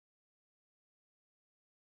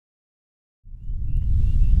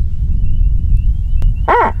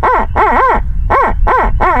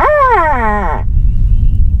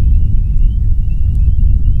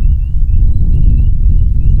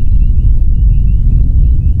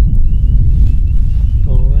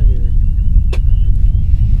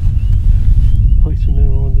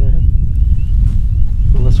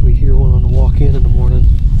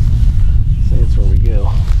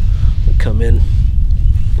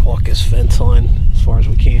this fence line as far as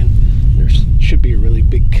we can. There should be a really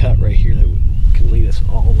big cut right here that can lead us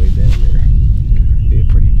all the way down there. It'd be a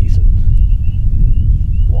pretty decent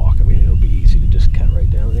walk. I mean, it'll be easy to just cut right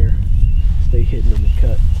down there, stay hidden in the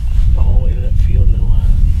cut all the way to that field, and then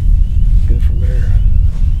we'll go from there.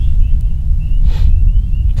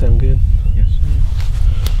 Sound good? Yes, sir.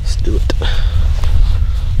 Let's do it.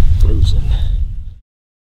 Frozen.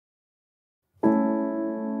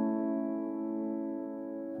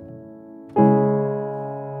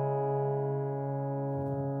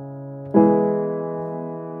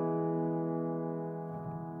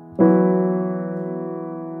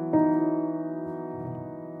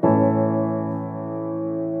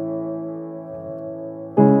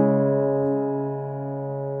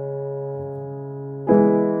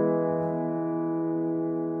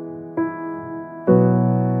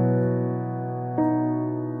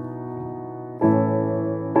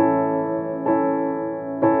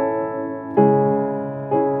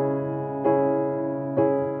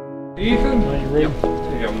 Ethan? Are you ready?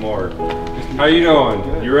 Yeah, I'm Mark. How you doing?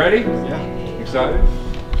 Good. You ready? Yeah. Excited?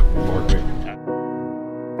 Mark me.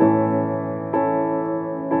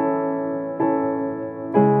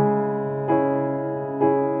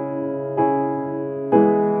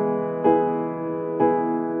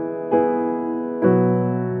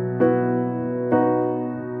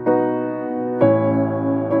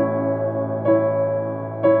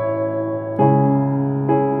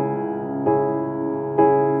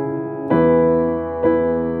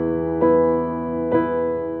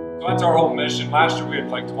 That's our whole mission. Last year we had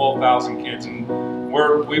like 12,000 kids, and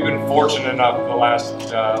we've been fortunate enough the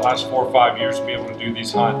last 4 or 5 years to be able to do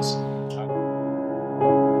these hunts.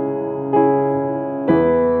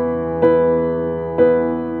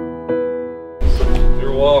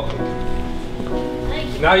 You're welcome.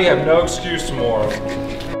 Now you have no excuse tomorrow.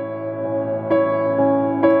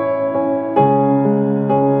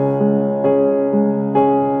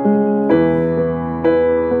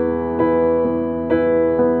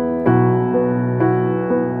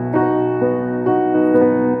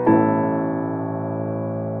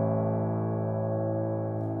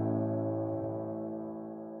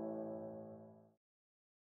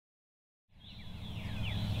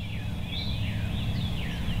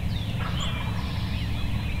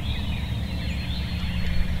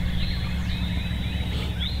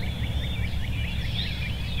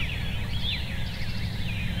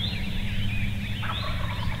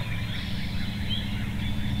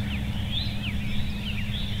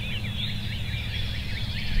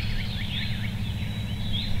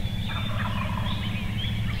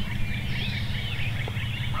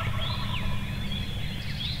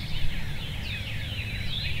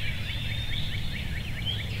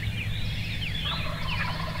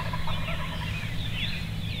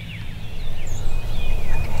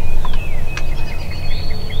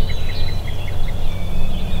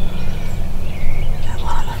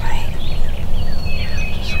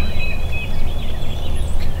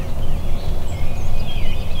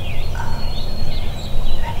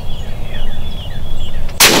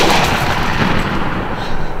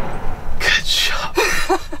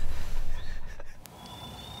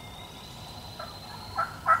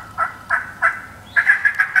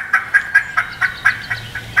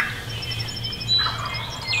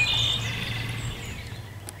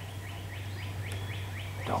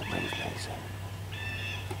 Don't move, Mason.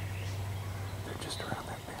 They're just around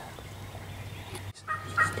that bend.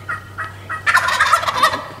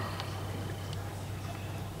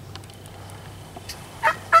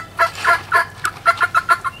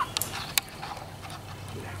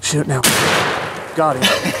 Shoot now. Got him.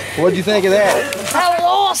 What'd you think of that? That was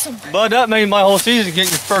awesome. Bud, that made my whole season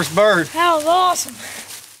getting your first bird. That was awesome.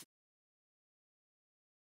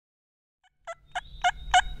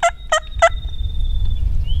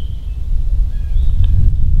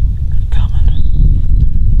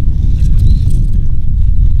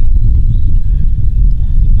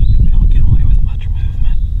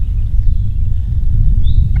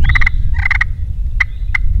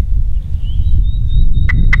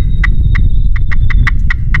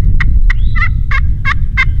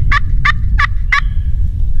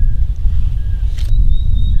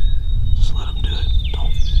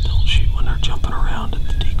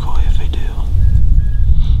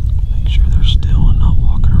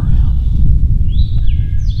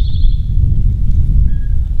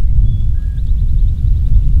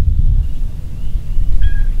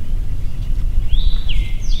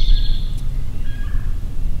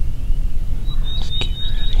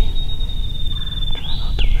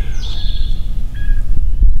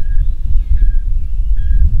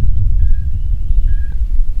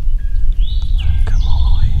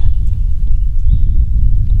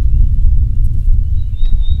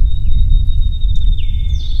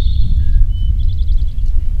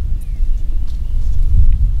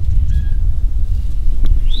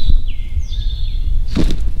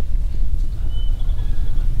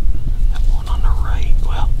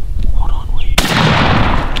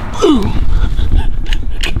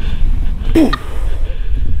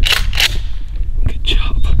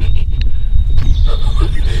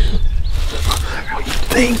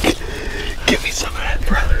 Give me some of that,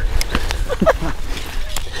 brother.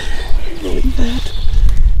 Believe that.